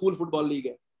को तो स्कूल फुटबॉल लीग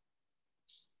है.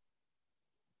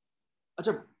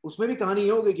 अच्छा, उसमें भी कहानी ये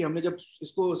हो गई कि हमने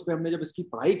जब इसकी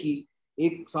पढ़ाई की,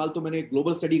 एक साल तो मैंने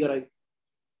ग्लोबल स्टडी कराई.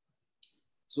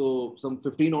 So some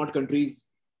 15 odd countries,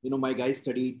 my guys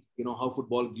studied, how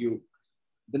football grew.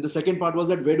 Then the second part was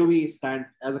that where do we stand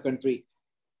as a country?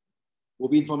 वो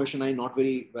भी information I, not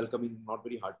very welcoming, not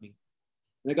very heartening.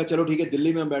 मैंने कहा चलो ठीक है,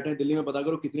 दिल्ली में हम बैठे हैं, दिल्ली में पता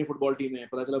करो कितनी फुटबॉल टीम है.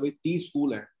 पता चला भाई 30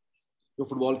 स्कूल हैं जो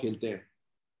फुटबॉल खेलते हैं.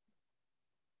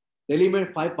 दिल्ली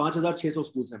में 5,600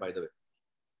 schools हैं, by the way.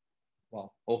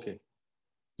 Wow, okay.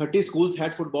 30 schools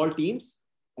had football teams,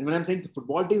 and when I'm saying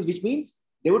football teams, which means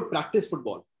they would practice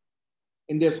football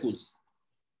in their schools.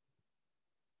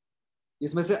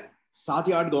 इसमें से 7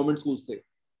 या 8 गवर्नमेंट स्कूल्स थे.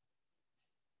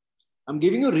 I'm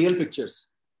giving you real pictures,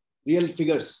 real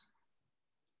figures.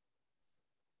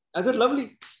 I said,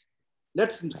 lovely.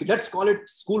 Let's call it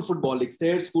school football league,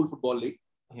 state school football league.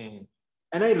 Hmm.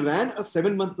 And I ran a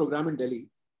 7-month program in Delhi,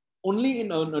 only in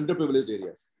underprivileged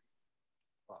areas.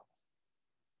 Wow.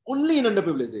 Only in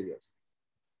underprivileged areas.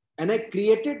 And I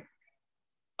created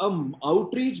an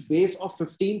outreach base of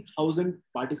 15,000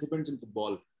 participants in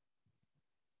football.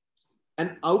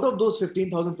 And out of those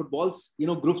 15,000 footballs,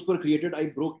 groups were created. I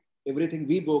broke everything.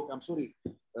 We broke. I'm sorry.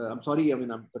 I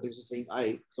mean, I'm particularly saying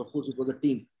I. So of course, it was a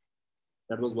team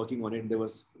that was working on it. There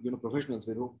was, professionals.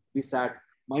 We sat.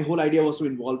 My whole idea was to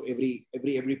involve every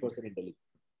person in Delhi.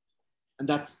 And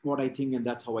that's what I think, and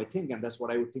that's how I think, and that's what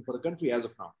I would think for the country as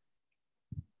of now.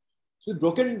 So we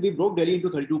broke Delhi into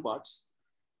 32 parts,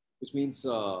 which means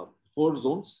 4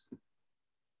 zones,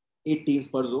 8 teams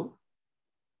per zone.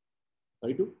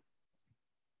 32.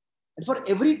 And for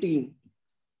every team,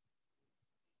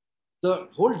 the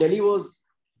whole Delhi was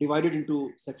divided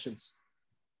into sections.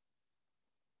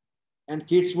 And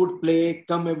kids would play,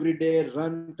 come every day,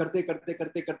 run, करते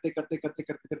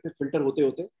filter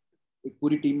होते एक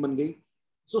पूरी team बन गई.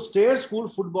 सो stair school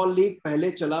football league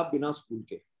पहले चला बिना school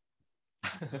के.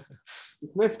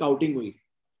 इसमें स्काउटिंग हुई,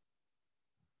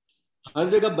 हर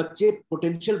जगह बच्चे,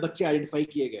 पोटेंशियल बच्चे आइडेंटिफाई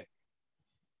किए गए.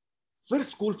 फिर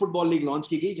स्कूल फुटबॉल लीग लॉन्च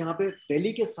की गई, जहां पे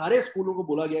दिल्ली के सारे स्कूलों को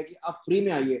बोला गया कि आप फ्री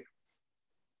में आइए,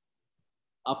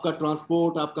 आपका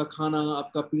ट्रांसपोर्ट, आपका खाना,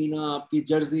 आपका पीना, आपकी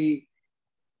जर्सी,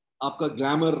 आपका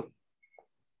ग्लैमर,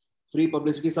 फ्री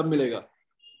पब्लिसिटी सब मिलेगा.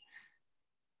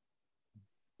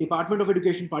 Department of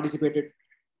Education participated.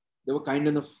 They were kind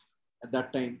enough at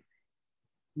that time.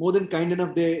 More than kind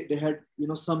enough, they had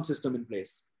some system in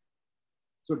place.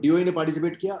 So DOA ने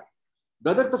participate किया.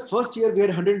 Brother, the first year we had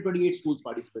 128 schools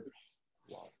participating.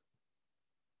 Wow.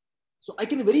 So I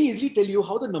can very easily tell you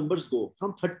how the numbers go.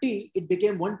 From 30, it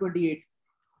became 128.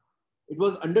 It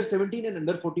was under 17 and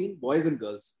under 14, boys and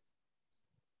girls.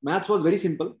 Maths was very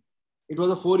simple. It was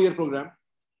a 4-year program.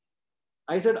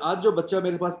 I said, आज जो बच्चा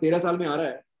मेरे पास 13 साल में आ रहा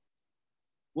है,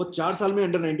 वो 4 साल में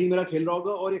अंडर 19 मेरा खेल रहा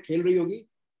होगा और ये खेल रही होगी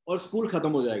और स्कूल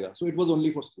खत्म हो जाएगा. So it was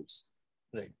only for schools.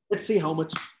 Right. Let's see how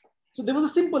much. So there was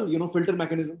a simple, filter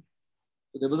mechanism.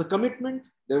 So there was a commitment,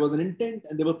 there was an intent,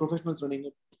 and there were professionals running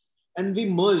it. And we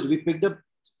merged. We picked up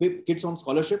kids on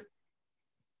scholarship,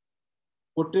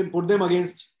 put them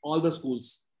against all the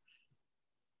schools.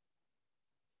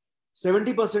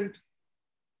 70%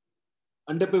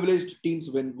 underprivileged teams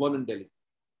won in Delhi.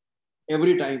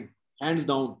 Every time, hands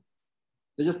down.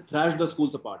 They just thrashed the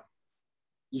schools apart.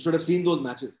 You should have seen those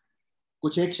matches.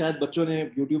 कुछ एक शायद बच्चों ने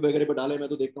YouTube वगैरह पे डाले, मैं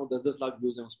तो देखता हूँ 10-10 लाख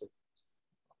views हैं उस पे.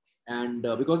 And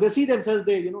because they see themselves,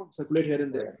 they circulate here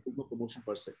and there. There's no promotion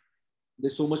per se.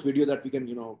 There's so much video that we can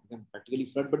practically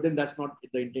flood, but then that's not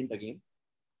the intent again.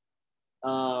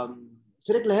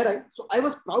 फिर एक लहर आई. So I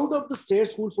was proud of the Stair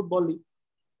School Football League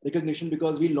recognition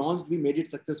because we launched, we made it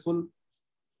successful,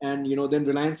 and then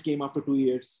Reliance came after 2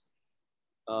 years.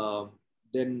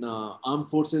 Then Armed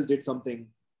Forces did something.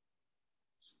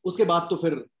 उसके बाद तो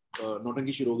फिर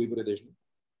नौटंकी शुरू हो गई पूरे देश में,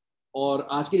 और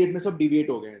आज की डेट में सब डिविएट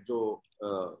हो गए हैं. जो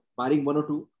barring 1 or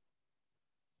 2,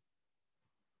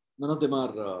 none of them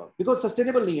are because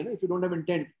sustainable नहीं है ना. If you don't have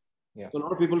intent, so a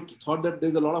lot of people thought that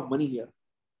there's a lot of money here,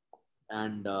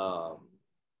 and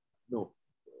no,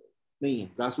 नहीं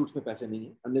है. Grassroots में पैसे नहीं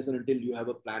है unless and until you have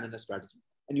a plan and a strategy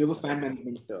and you have a fan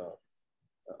management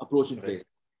approach in place.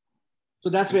 So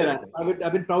that's where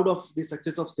I've been proud of the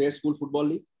success of Stair School Football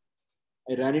League.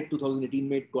 I ran it 2018,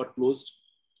 May it got closed.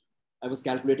 I was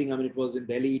calculating, it was in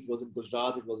Delhi, it was in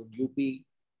Gujarat, it was in UP.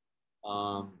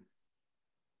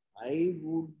 I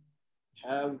would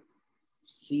have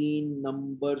seen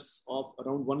numbers of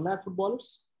around 1 lakh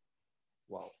footballers.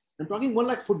 Wow. I'm talking 1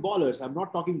 lakh footballers. I'm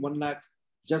not talking 1 lakh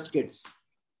just kids.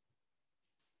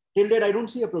 Till date, I don't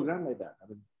see a program like that.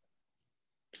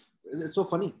 It's so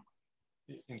funny.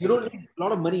 You don't need a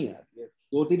lot of money.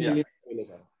 2-3 million.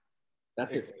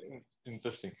 That's it.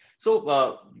 Interesting. So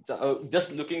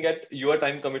just looking at your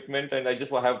time commitment, and I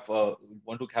just want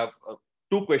to have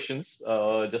 2 questions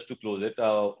just to close it.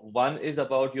 One is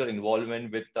about your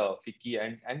involvement with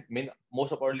FICCI and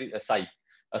most importantly SAI,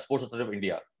 Sports Authority of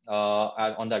India,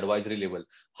 on the advisory level.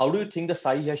 How do you think the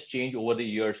SAI has changed over the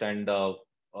years, and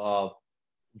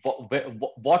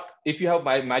what if you have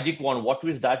my magic wand, what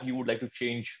is that you would like to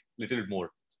change a little bit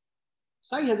more?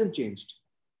 SAI hasn't changed.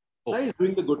 SAI is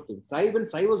doing the good thing. When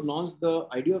SAI was launched, the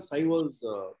idea of SAI was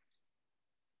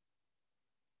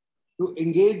to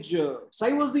engage.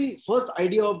 SAI was the first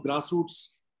idea of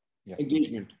grassroots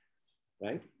engagement,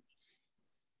 right?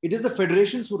 It is the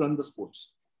federations who run the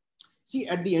sports. See,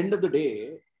 at the end of the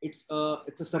day, it's a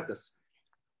circus.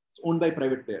 It's owned by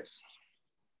private players.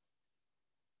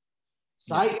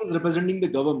 SAI is representing the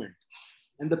government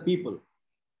and the people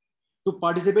to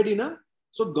participate in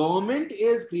so government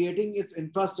is creating its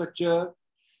infrastructure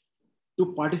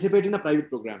to participate in a private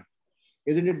program.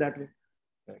 Isn't it that way?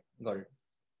 Right. Got it.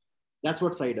 That's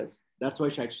what SAI does. That's why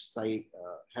SAI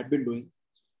had been doing.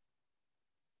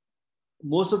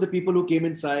 Most of the people who came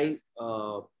in SAI,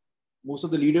 most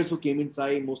of the leaders who came in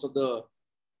SAI, most of the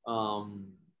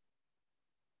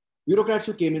bureaucrats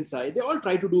who came in SAI, they all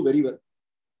try to do very well.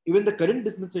 Even the current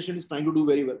dispensation is trying to do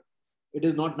very well. It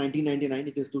is not 1999,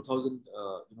 it is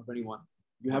 2021.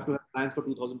 You have to have plans for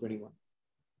 2021.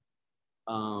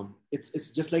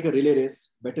 It's just like a relay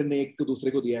race. Better ने एक को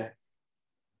दूसरे को दिया है.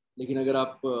 लेकिन अगर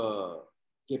आप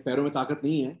के पैरों में ताकत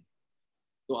नहीं है,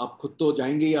 तो आप खुद तो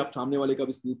जाएंगे ही, आप सामने वाले का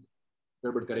भी स्पीड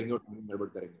गड़बड़ करेंगे और गड़बड़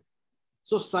करेंगे.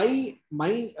 So SAI,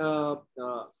 my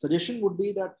suggestion would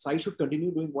be that SAI should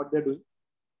continue doing what they're doing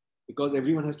because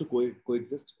everyone has to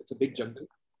coexist. It's a big jungle.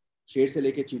 शेर से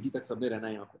लेके चींटी तक सबने रहना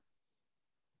है यहाँ पे.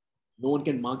 No one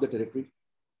can mark the territory.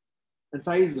 And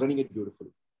SAI is running it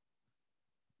beautifully.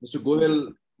 Mr.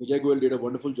 Goel Vijay Goyal did a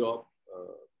wonderful job.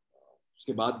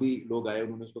 उसके बाद भी लोग आए,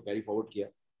 उन्होंने उसको कैरी फॉरवर्ड किया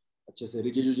अच्छे से.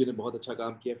 रिजिजू जी ने बहुत अच्छा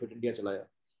काम किया, फिट इंडिया चलाया.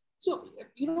 So,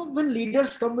 when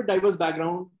leaders come with diverse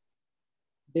background,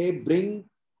 they bring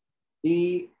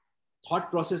the thought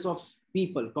process of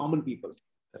people, common people.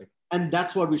 Correct. And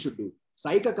that's what we should do.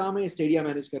 SAI का काम है स्टेडियम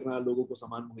मैनेज करना, लोगों को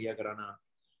सामान मुहैया कराना,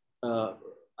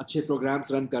 अच्छे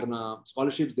प्रोग्राम्स रन करना,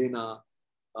 स्कॉलरशिप्स देना,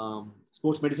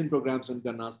 स्पोर्ट्स मेडिसिन प्रोग्राम्स रन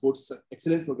करना, स्पोर्ट्स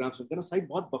एक्सीलेंस प्रोग्राम्स रन करना. साई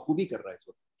बहुत बखूबी कर रहा है इस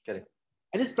वक्त. Correct.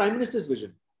 And it's Prime Minister's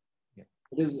vision. Yeah.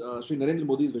 It is Shri Narendra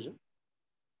Modi's vision.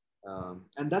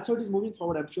 And that's how it is moving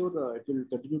forward. I'm sure it will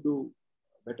continue to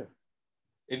better.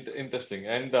 Interesting.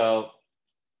 And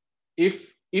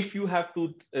if you have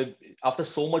to, after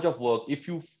so much of work, if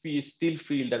you still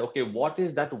feel that, okay, what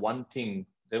is that one thing?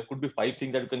 There could be 5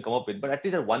 things that you can come up with, but at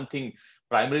least that one thing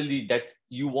primarily that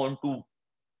you want to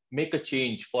make a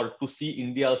change to see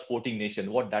India a sporting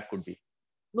nation, what that could be?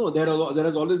 No, there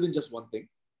has always been just one thing.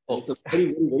 Oh. It's a very,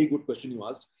 very, very good question you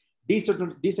asked.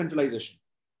 Decentralization.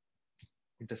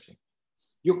 Interesting.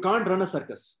 You can't run a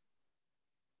circus.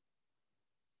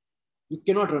 You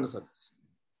cannot run a circus.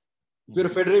 If you're a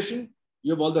federation,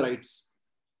 you have all the rights.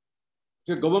 If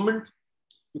you're government,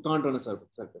 you can't run a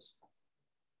circus.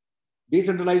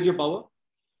 Decentralize your power.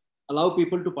 Allow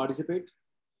people to participate.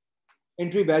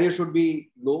 Entry barrier should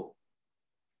be low.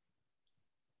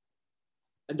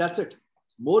 And that's it.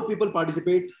 More people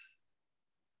participate,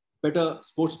 better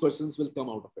sports persons will come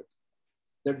out of it.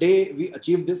 The day we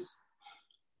achieve this,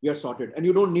 we are sorted. And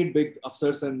you don't need big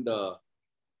officers and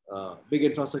big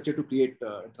infrastructure to create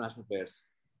international players.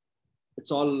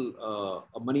 It's all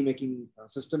a money-making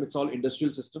system. It's all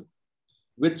industrial system,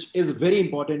 which is very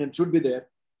important and should be there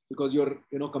because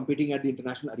you're competing at the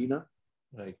international arena.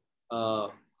 Right.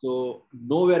 So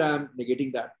nowhere I'm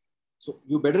negating that. So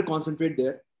you better concentrate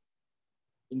there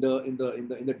in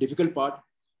the difficult part,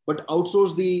 but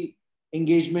outsource the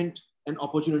engagement and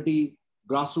opportunity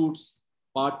grassroots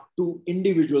part to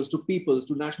individuals, to peoples,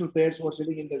 to national players who are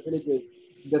sitting in their villages,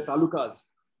 in their talukas.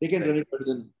 They can run it better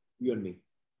than you and me.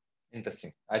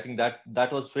 Interesting. I think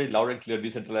that was very loud and clear.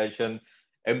 Decentralization,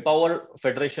 empower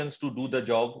federations to do the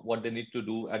job, what they need to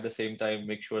do. At the same time,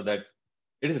 make sure that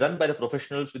it is run by the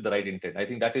professionals with the right intent. I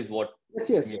think that is what.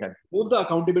 Yes. Move the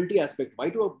accountability aspect. Why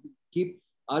to keep?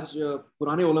 आज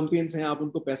पुराने Olympians हैं, आप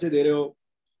उनको पैसे दे रहे हो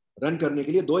run करने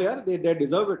के लिए, दो यार, they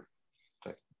deserve it.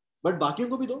 बट बाकियों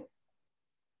को भी दो,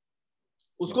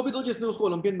 उसको भी दो जिसने उसको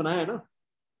ओलंपियन बनाया है ना.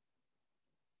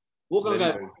 वो कहाँ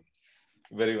गायब?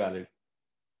 Very valid.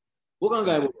 वो कहाँ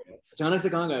गायब हो गया? अचानक से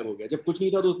कहाँ गायब हो गया? जब कुछ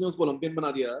नहीं था तो उसने उसको ओलंपियन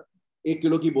बना दिया. 1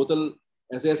 किलो की बोतल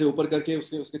ऐसे ऐसे ऊपर करके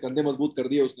उसके कंधे मजबूत कर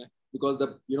दिए उसने, because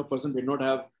the person did not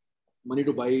have money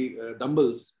to buy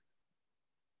dumbbells.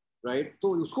 Right? तो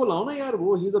उसको लाओ ना यार,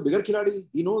 वो he is a bigger खिलाड़ी.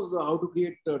 He knows how to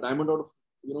create diamond out of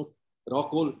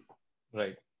rock coal.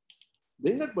 Right.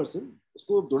 Bring that person.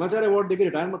 उसको द्रोणाचार्य अवार्ड देके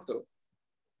रिटायर मत करो.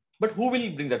 But who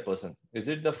will bring that person? Is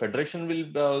it the federation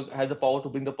will has the power to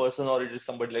bring the person, or is it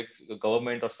somebody like the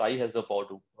government or SAI has the power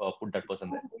to put that person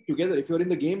there? Together, if you're in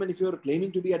the game and if you're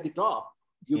claiming to be at the top,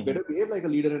 you better behave like a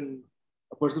leader and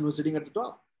a person who's sitting at the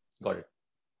top. Got it.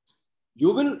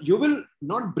 You will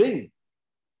not bring.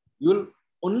 You will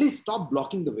only stop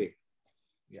blocking the way.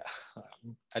 Yeah,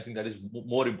 I think that is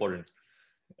more important.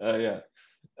 Yeah.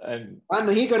 And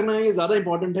नहीं करना है ये ज्यादा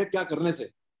important है क्या करने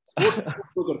से. Sports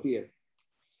तो करती है.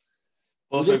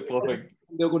 Perfect.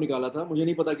 देव को निकाला था, मुझे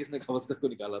नहीं पता किसने गावस्कर को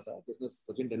निकाला था, किसने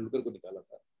सचिन तेंदुलकर को निकाला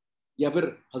था, या फिर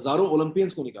हजारों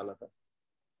ओलंपियंस को निकाला था.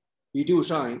 पीटी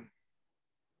उषा आई,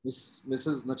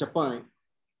 मिसेस नचप्पा आई.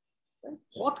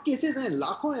 बहुत केसेस हैं,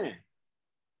 लाखों हैं.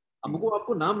 हमको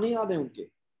आपको नाम नहीं याद है उनके.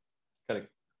 Correct.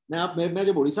 मैं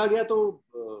जब उड़ीसा गया तो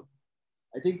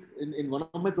I think in one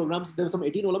of my programs there were some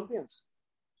 18 Olympians.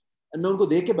 And मैं उनको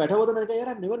देख के बैठा हुआ था, मैंने कहा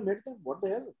यार I've never met them. What the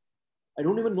hell? I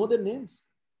don't even know their names.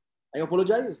 I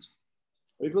apologized.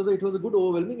 It was a good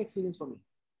overwhelming experience for me.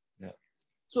 Yeah.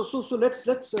 So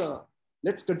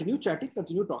let's continue chatting,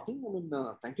 continue talking. I mean,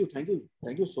 thank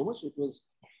you so much. It was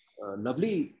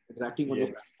lovely interacting on your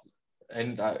platform.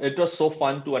 And it was so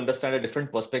fun to understand a different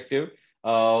perspective.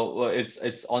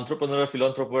 It's entrepreneur,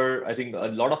 philanthropist. I think a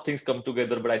lot of things come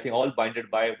together, but I think all binded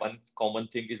by one common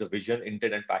thing is a vision,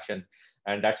 intent, and passion.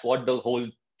 And that's what the whole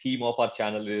theme of our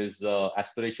channel is: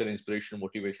 aspiration, inspiration,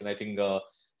 motivation. I think.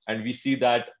 And we see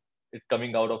that it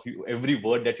coming out of you, every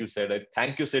word that you said.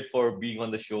 Thank you, Sid, for being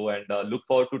on the show, and look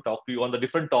forward to talk to you on the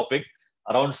different topic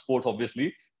around sports,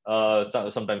 obviously,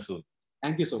 sometime soon.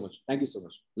 Thank you so much.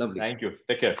 Lovely. Thank you.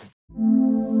 Take care.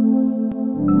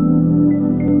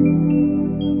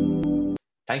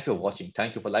 Thank you for watching.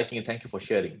 Thank you for liking and thank you for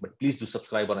sharing. But please do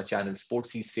subscribe on our channel,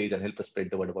 Sportsy Sage, and help us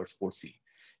spread the word about Sportsy.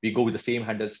 We go with the same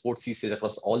handle, Sportsy Sage,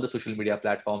 across all the social media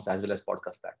platforms as well as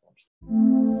podcast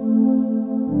platforms.